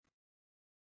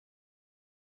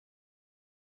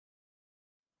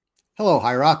Hello,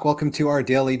 High Rock. Welcome to our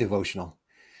daily devotional.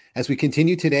 As we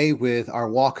continue today with our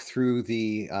walk through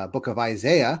the book of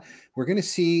Isaiah, we're going to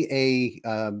see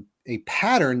a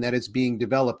pattern that is being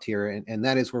developed here, and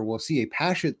that is where we'll see a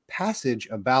passage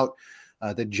about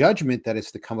the judgment that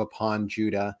is to come upon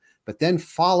Judah, but then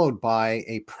followed by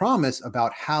a promise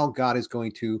about how God is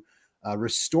going to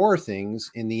restore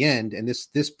things in the end. And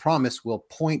this promise will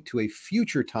point to a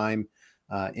future time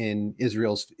in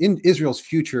Israel's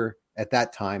future at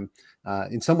that time.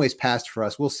 In some ways past for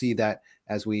us. We'll see that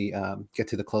as we get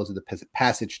to the close of the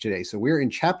passage today. So we're in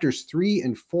chapters 3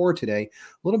 and 4 today, a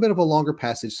little bit of a longer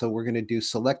passage. So we're going to do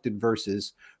selected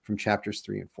verses from chapters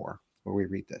 3 and 4, where we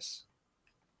read this.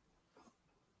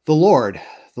 The Lord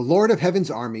of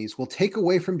heaven's armies, will take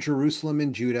away from Jerusalem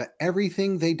and Judah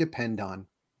everything they depend on,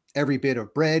 every bit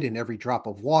of bread and every drop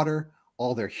of water,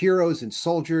 all their heroes and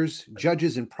soldiers,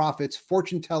 judges and prophets,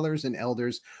 fortune tellers and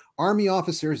elders, army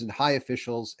officers and high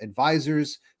officials,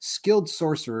 advisors, skilled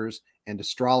sorcerers, and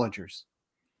astrologers.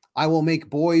 I will make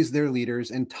boys their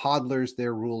leaders and toddlers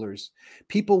their rulers.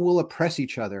 People will oppress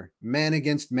each other, man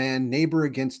against man, neighbor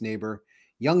against neighbor.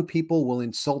 Young people will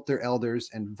insult their elders,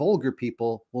 and vulgar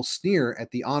people will sneer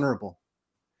at the honorable.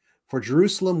 For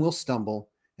Jerusalem will stumble,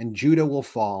 and Judah will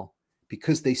fall,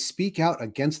 because they speak out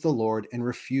against the Lord and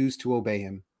refuse to obey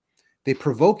him. They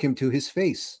provoke him to his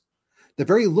face. The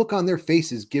very look on their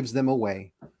faces gives them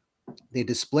away. They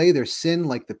display their sin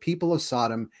like the people of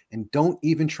Sodom and don't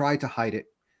even try to hide it.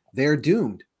 They are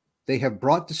doomed. They have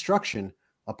brought destruction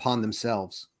upon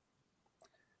themselves.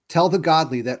 Tell the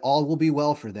godly that all will be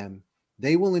well for them.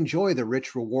 They will enjoy the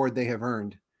rich reward they have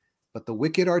earned. But the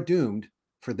wicked are doomed,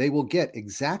 for they will get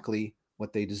exactly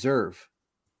what they deserve.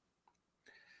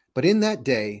 But in that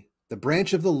day, the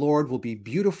branch of the Lord will be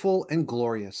beautiful and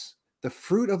glorious. The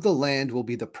fruit of the land will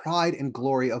be the pride and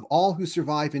glory of all who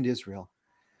survive in Israel.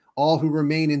 All who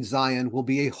remain in Zion will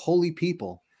be a holy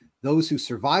people, those who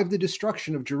survive the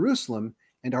destruction of Jerusalem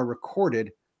and are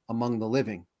recorded among the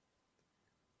living.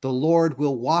 The Lord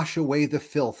will wash away the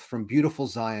filth from beautiful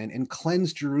Zion and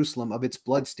cleanse Jerusalem of its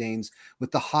bloodstains with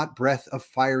the hot breath of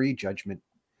fiery judgment.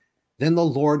 Then the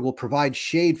Lord will provide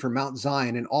shade for Mount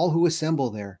Zion and all who assemble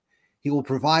there. He will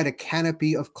provide a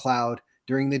canopy of cloud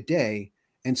during the day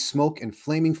and smoke and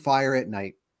flaming fire at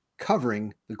night,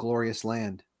 covering the glorious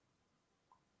land.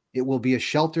 It will be a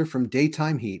shelter from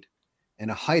daytime heat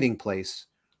and a hiding place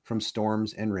from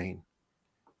storms and rain.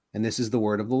 And this is the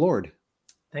word of the Lord.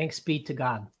 Thanks be to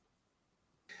God.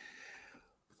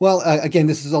 Well, again,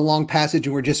 this is a long passage,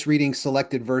 and we're just reading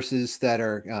selected verses that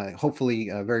are hopefully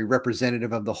very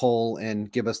representative of the whole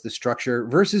and give us the structure.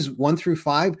 Verses 1 through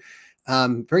 5,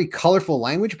 very colorful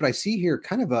language, but I see here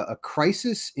kind of a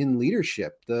crisis in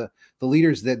leadership. The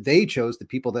leaders that they chose, the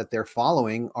people that they're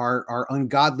following, are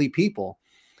ungodly people.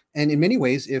 And in many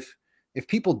ways, if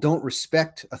people don't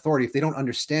respect authority, if they don't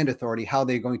understand authority, how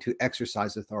they're going to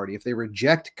exercise authority, if they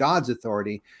reject God's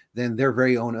authority, then their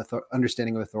very own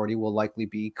understanding of authority will likely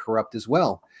be corrupt as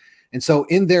well. And so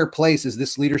in their place, as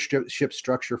this leadership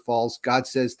structure falls, God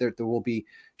says that there will be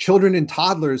children and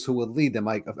toddlers who will lead them.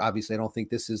 Obviously, I don't think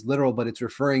this is literal, but it's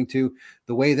referring to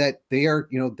the way that they are,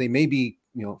 they may be,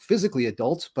 physically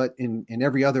adults, but in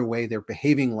every other way, they're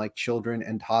behaving like children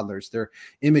and toddlers. Their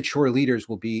immature leaders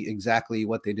will be exactly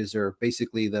what they deserve.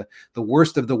 Basically, the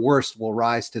worst of the worst will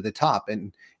rise to the top.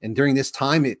 And during this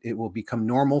time, it will become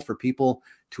normal for people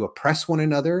to oppress one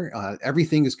another.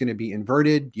 Everything is going to be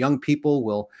inverted. Young people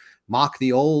will mock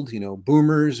the old,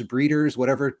 boomers, breeders,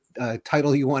 whatever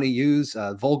title you want to use.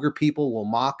 Vulgar people will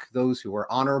mock those who are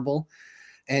honorable.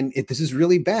 And this is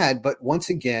really bad. But once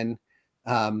again,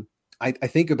 I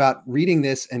think about reading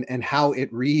this and how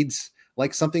it reads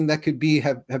like something that could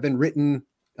have been written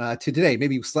to today,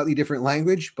 maybe slightly different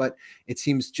language, but it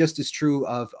seems just as true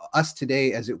of us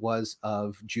today as it was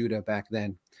of Judah back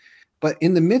then. But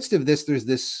in the midst of this, there's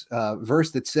this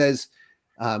verse that says,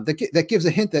 that gives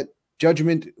a hint that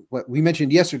judgment, what we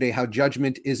mentioned yesterday, how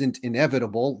judgment isn't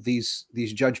inevitable. These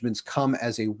judgments come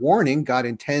as a warning. God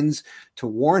intends to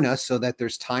warn us so that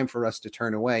there's time for us to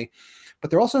turn away. But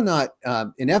they're also not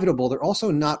inevitable. They're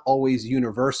also not always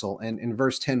universal. And in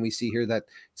verse 10, we see here that it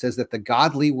says that the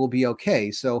godly will be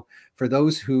okay. So for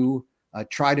those who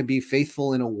try to be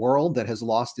faithful in a world that has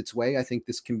lost its way, I think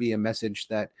this can be a message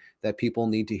that people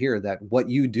need to hear, that what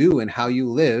you do and how you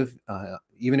live,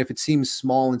 even if it seems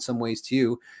small in some ways to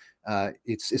you,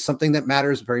 it's something that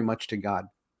matters very much to God.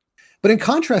 But in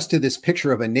contrast to this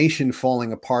picture of a nation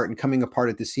falling apart and coming apart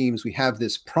at the seams, we have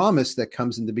this promise that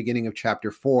comes in the beginning of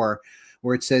chapter 4,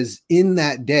 where it says, in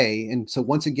that day. And so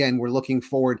once again, we're looking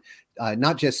forward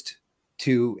not just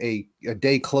to a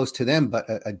day close to them, but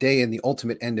a day in the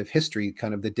ultimate end of history,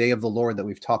 kind of the day of the Lord that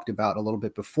we've talked about a little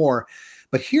bit before.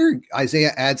 But here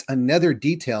Isaiah adds another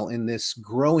detail in this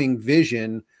growing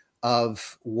vision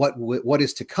of what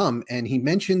is to come. And he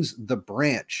mentions the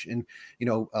branch. And,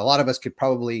 a lot of us could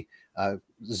probably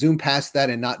zoom past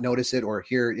that and not notice it, or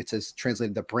here it says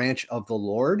translated the branch of the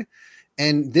Lord.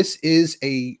 And this is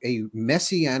a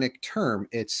messianic term.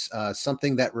 It's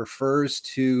something that refers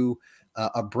to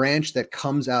a branch that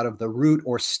comes out of the root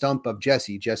or stump of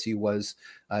Jesse. Jesse was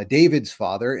David's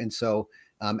father. And so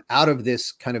out of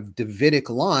this kind of Davidic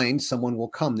line, someone will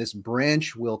come. This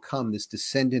branch will come. This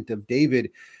descendant of David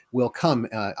will come.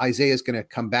 Isaiah is going to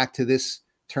come back to this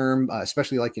term,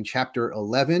 especially like in chapter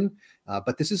 11.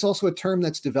 But this is also a term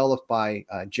that's developed by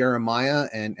Jeremiah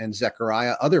and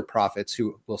Zechariah, other prophets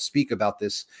who will speak about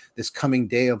this coming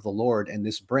day of the Lord and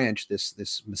this branch,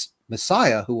 this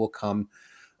Messiah who will come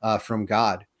from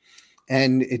God.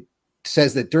 And it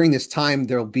says that during this time,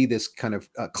 there'll be this kind of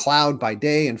cloud by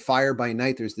day and fire by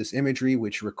night. There's this imagery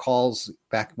which recalls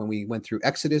back when we went through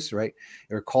Exodus, right?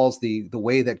 It recalls the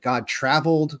way that God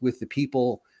traveled with the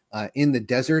people in the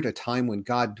desert, a time when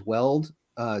God dwelt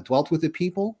with the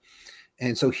people.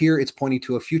 And so here it's pointing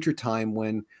to a future time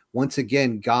when once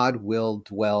again, God will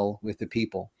dwell with the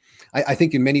people. I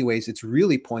think in many ways, it's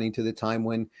really pointing to the time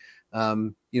when,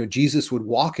 Jesus would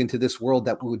walk into this world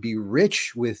that would be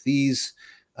rich with these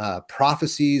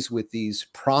prophecies, with these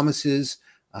promises,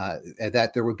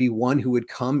 that there would be one who would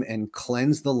come and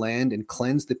cleanse the land and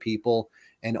cleanse the people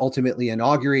and ultimately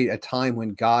inaugurate a time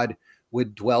when God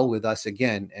would dwell with us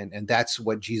again. And that's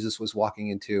what Jesus was walking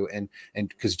into. And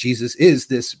because Jesus is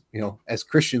this, as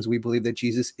Christians, we believe that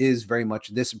Jesus is very much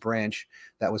this branch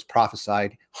that was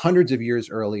prophesied hundreds of years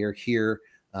earlier here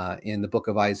in the book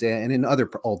of Isaiah and in other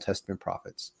Old Testament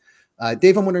prophets.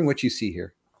 Dave, I'm wondering what you see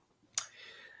here.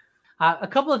 A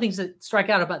couple of things that strike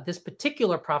out about this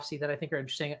particular prophecy that I think are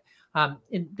interesting.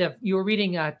 You were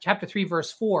reading chapter 3,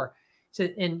 verse 4,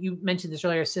 and you mentioned this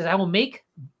earlier. It says, I will make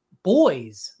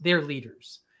boys their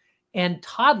leaders and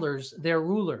toddlers their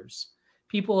rulers.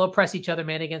 People oppress each other,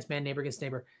 man against man, neighbor against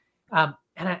neighbor.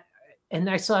 And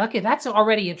I saw, okay, that's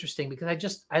already interesting,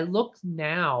 because I look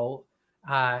now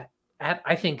at,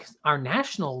 I think, our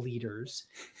national leaders,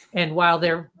 and while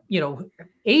they're,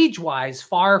 age-wise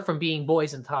far from being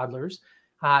boys and toddlers,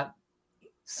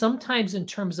 sometimes in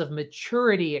terms of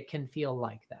maturity, it can feel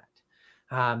like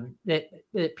that.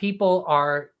 That people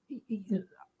are,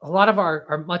 a lot of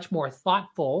are much more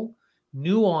thoughtful,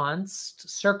 nuanced,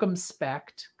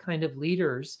 circumspect kind of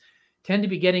leaders tend to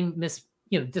be getting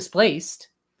displaced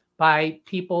by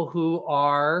people who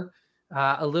are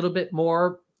a little bit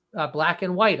more black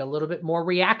and white, a little bit more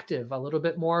reactive, a little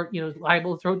bit more,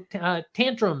 liable to throw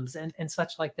tantrums and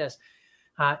such like this.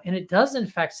 And it does, in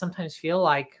fact, sometimes feel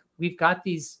like we've got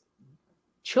these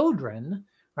children,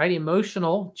 right?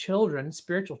 Emotional children,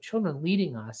 spiritual children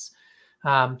leading us,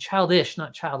 childish,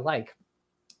 not childlike.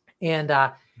 And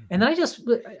then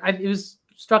it was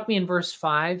struck me in verse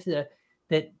 5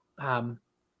 that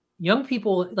young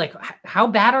people, like, how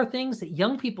bad are things that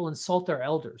young people insult their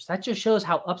elders? That just shows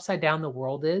how upside down the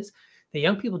world is. The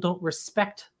young people don't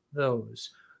respect those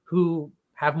who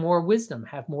have more wisdom,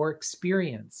 have more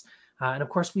experience. And of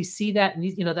course, we see that,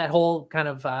 that whole kind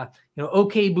of,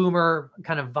 okay boomer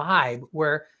kind of vibe,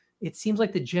 where it seems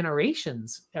like the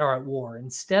generations are at war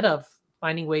instead of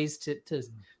finding ways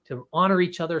to honor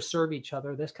each other, serve each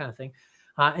other, this kind of thing.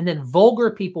 And then vulgar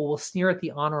people will sneer at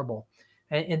the honorable.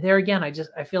 And there again,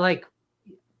 I feel like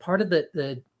part of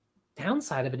the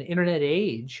downside of an internet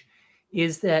age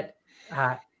is that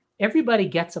everybody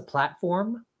gets a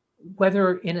platform,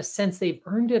 whether in a sense they've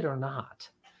earned it or not.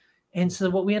 And so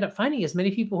what we end up finding is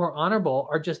many people who are honorable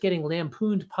are just getting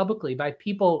lampooned publicly by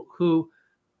people who,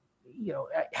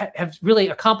 have really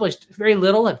accomplished very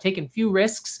little, have taken few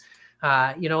risks,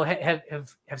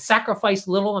 have sacrificed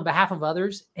little on behalf of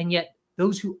others. And yet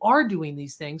those who are doing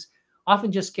these things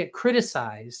often just get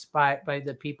criticized by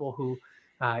the people who,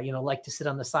 like to sit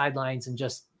on the sidelines and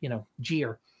just,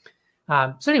 jeer.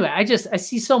 So anyway, I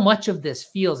see so much of this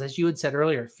feels, as you had said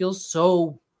earlier, it feels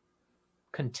so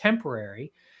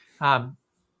contemporary.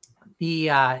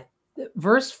 The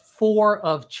verse 4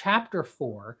 of chapter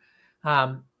 4,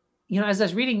 as I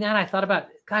was reading that, I thought about,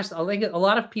 gosh, a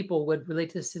lot of people would relate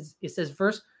to this. It says,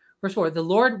 verse 4, the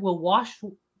Lord will wash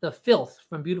the filth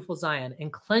from beautiful Zion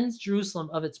and cleanse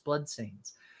Jerusalem of its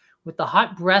bloodstains with the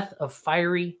hot breath of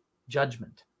fiery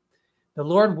judgment. The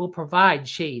Lord will provide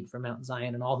shade for Mount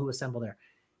Zion and all who assemble there.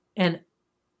 And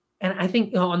I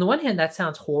think, on the one hand, that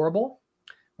sounds horrible,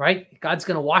 right? God's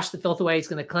going to wash the filth away. He's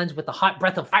going to cleanse with the hot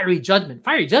breath of fiery judgment.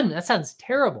 Fiery judgment, that sounds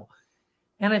terrible.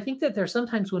 And I think that there's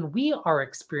sometimes when we are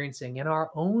experiencing in our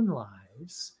own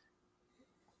lives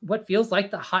what feels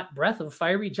like the hot breath of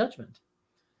fiery judgment,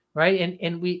 right?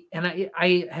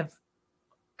 I have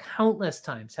countless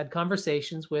times had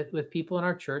conversations with people in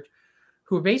our church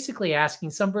who are basically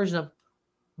asking some version of,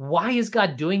 why is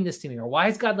God doing this to me? Or why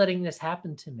is God letting this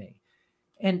happen to me?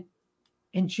 And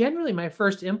generally my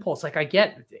first impulse, like, I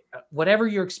get whatever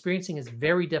you're experiencing is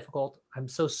very difficult. I'm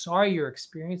so sorry you're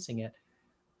experiencing it.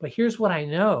 But here's what I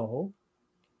know.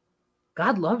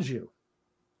 God loves you.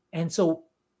 And so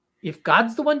if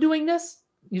God's the one doing this,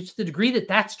 to the degree that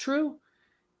that's true,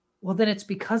 well, then it's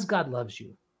because God loves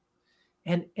you.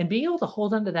 And being able to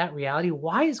hold on to that reality,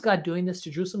 why is God doing this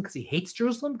to Jerusalem? Because he hates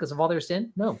Jerusalem because of all their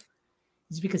sin? No.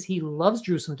 It's because he loves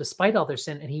Jerusalem despite all their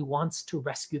sin, and he wants to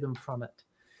rescue them from it.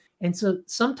 And so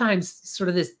sometimes sort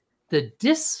of the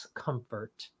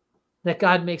discomfort that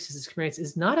God makes us experience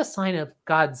is not a sign of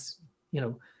God's,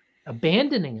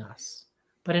 abandoning us,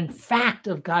 but in fact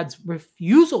of God's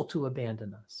refusal to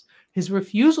abandon us, his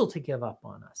refusal to give up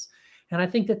on us. And I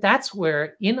think that that's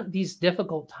where, in these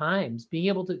difficult times, being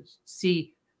able to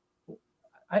see,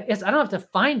 I don't have to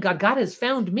find God. God has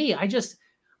found me. I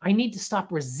need to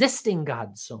stop resisting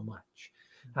God so much.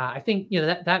 I think,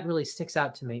 that really sticks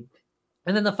out to me.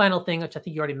 And then the final thing, which I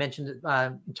think you already mentioned,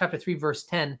 in chapter 3, verse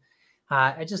 10,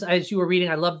 as you were reading,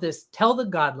 I love this. Tell the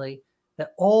godly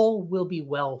that all will be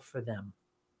well for them.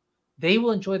 They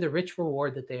will enjoy the rich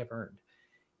reward that they have earned.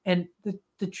 And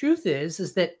the truth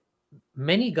is that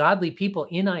many godly people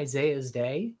in Isaiah's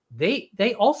day,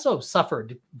 they also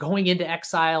suffered going into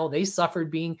exile. They suffered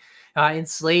being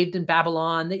enslaved in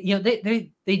Babylon.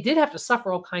 They did have to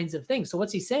suffer all kinds of things. So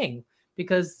what's he saying?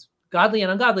 Because godly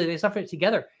and ungodly, they suffer it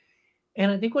together.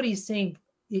 And I think what he's saying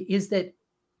is that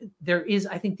there is,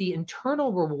 I think, the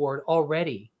internal reward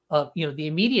already of, the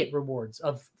immediate rewards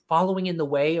of following in the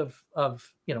way of,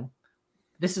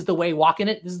 this is the way, walk in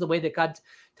it. This is the way that God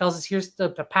tells us, here's the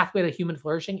pathway to human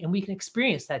flourishing. And we can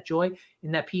experience that joy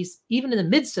and that peace, even in the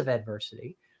midst of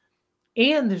adversity.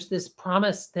 And there's this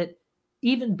promise that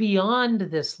even beyond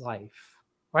this life,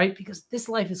 right? Because this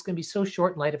life is going to be so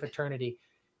short in light of eternity,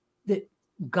 that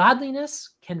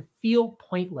godliness can feel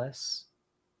pointless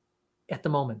at the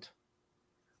moment,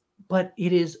 but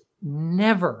it is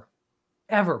never,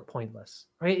 ever pointless,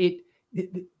 right?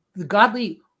 The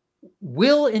godly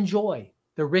will enjoy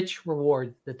the rich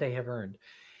reward that they have earned.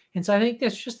 And so I think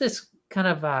there's just this kind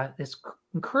of this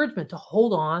encouragement to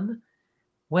hold on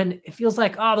when it feels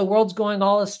like, the world's going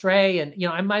all astray, and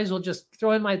I might as well just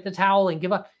throw in the towel and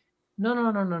give up.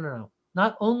 No.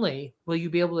 Not only will you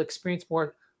be able to experience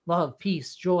more love,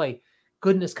 peace, joy,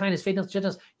 goodness, kindness, faithfulness,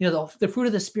 gentleness, the fruit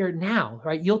of the Spirit now,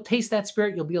 right? You'll taste that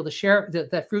Spirit. You'll be able to share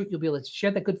that fruit. You'll be able to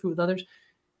share that good fruit with others.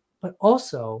 But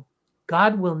also,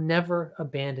 God will never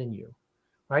abandon you,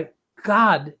 right?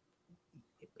 God,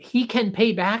 he can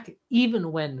pay back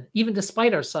even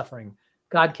despite our suffering.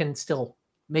 God can still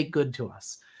make good to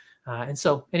us. And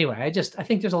so anyway, I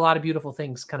think there's a lot of beautiful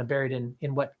things kind of buried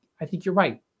in what I think you're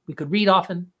right. We could read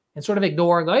often and sort of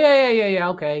ignore and go, yeah,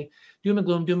 okay. Doom and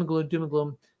gloom, doom and gloom, doom and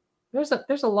gloom.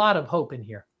 There's a lot of hope in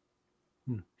here.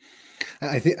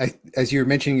 I think as you're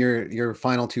mentioning your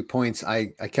final 2 points,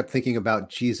 I kept thinking about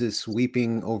Jesus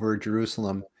weeping over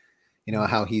Jerusalem,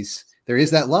 how there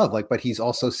is that love, but he's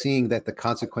also seeing that the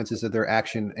consequences of their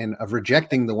action and of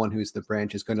rejecting the one who's the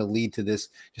branch is going to lead to this,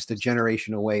 just a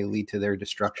generation away, lead to their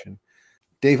destruction.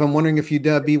 Dave, I'm wondering if you'd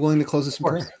be willing to close us in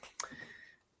prayer.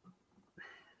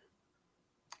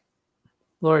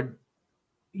 Lord,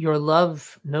 your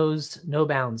love knows no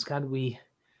bounds. God, we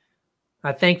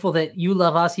are thankful that you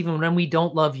love us even when we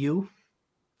don't love you.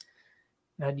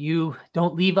 God, you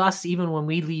don't leave us even when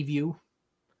we leave you.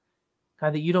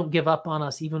 God, that you don't give up on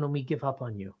us even when we give up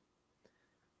on you.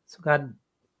 So God,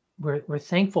 we're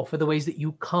thankful for the ways that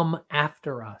you come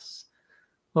after us.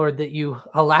 Lord, that you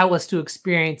allow us to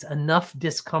experience enough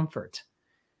discomfort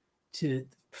to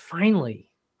finally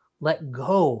let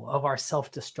go of our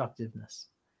self-destructiveness,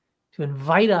 to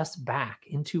invite us back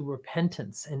into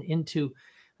repentance and into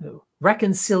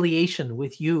reconciliation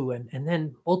with you and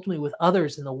then ultimately with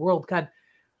others in the world. God,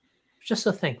 just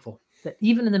so thankful that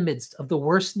even in the midst of the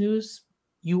worst news,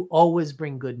 you always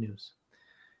bring good news.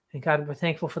 And God, we're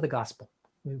thankful for the gospel.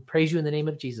 We praise you in the name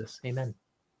of Jesus. Amen.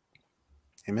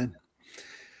 Amen.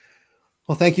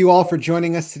 Well, thank you all for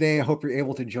joining us today. I hope you're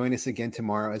able to join us again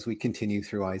tomorrow as we continue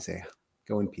through Isaiah.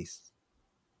 Go in peace.